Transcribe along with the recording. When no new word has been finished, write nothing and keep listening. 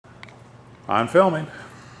I'm filming.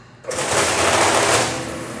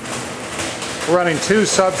 We're running 2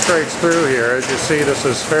 substrates through here. As you see, this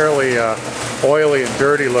is fairly oily and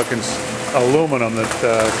dirty looking aluminum that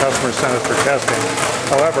customers sent us for testing.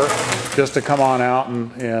 However, just to come on out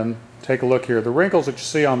and take a look here, the wrinkles that you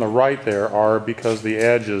see on the right there are because the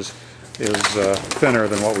edge is thinner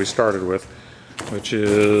than what we started with, which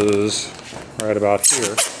is right about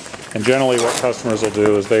here. And generally what customers will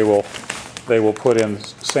do is they will put in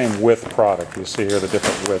same width product. You see here the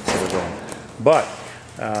different widths that are going. But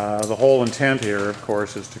the whole intent here, of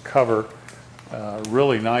course, is to cover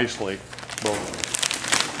really nicely both.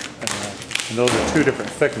 And those are 2 different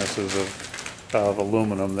thicknesses of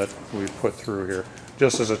aluminum that we've put through here,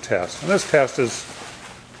 just as a test. And this test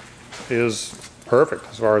is perfect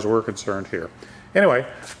as far as we're concerned here. Anyway,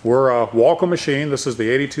 we're a Walco machine. This is the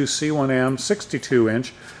 82C1M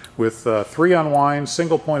 62-inch with 3 unwind,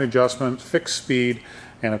 single point adjustment, fixed speed,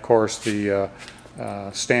 and of course the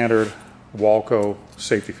standard Walco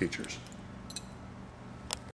safety features.